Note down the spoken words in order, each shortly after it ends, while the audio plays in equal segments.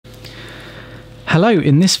Hello,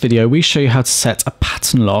 in this video we show you how to set a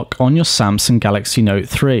pattern lock on your Samsung Galaxy Note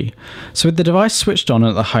 3. So with the device switched on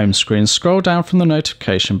at the home screen, scroll down from the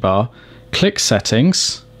notification bar, click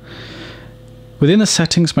Settings. Within the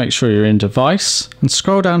settings, make sure you're in Device and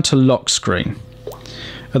scroll down to Lock Screen.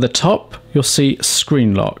 At the top you'll see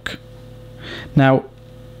Screen Lock. Now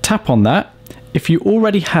tap on that. If you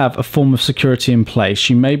already have a form of security in place,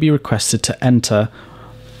 you may be requested to enter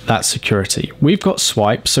that security. We've got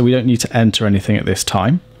swipe, so we don't need to enter anything at this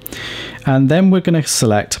time. And then we're going to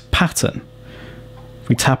select pattern. If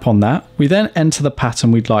we tap on that, we then enter the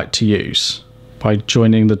pattern we'd like to use by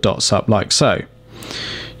joining the dots up like so.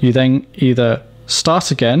 You then either start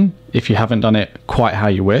again if you haven't done it quite how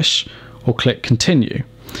you wish, or click continue.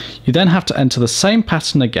 You then have to enter the same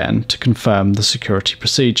pattern again to confirm the security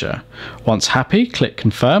procedure. Once happy, click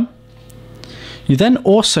confirm. You then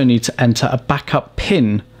also need to enter a backup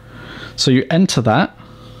PIN. So you enter that,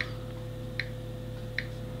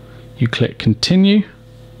 you click continue,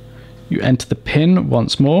 you enter the PIN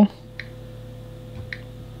once more,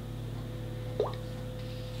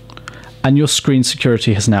 and your screen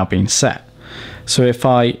security has now been set. So if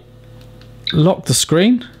I lock the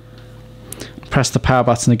screen, press the power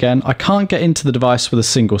button again, I can't get into the device with a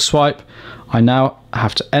single swipe. I now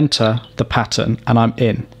have to enter the pattern and I'm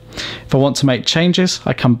in. If I want to make changes,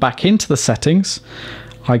 I come back into the settings,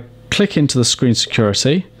 I click into the screen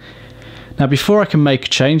security. Now before I can make a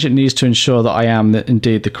change, it needs to ensure that I am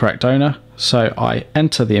indeed the correct owner. So I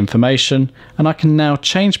enter the information and I can now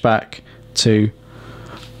change back to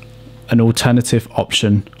an alternative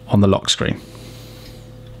option on the lock screen.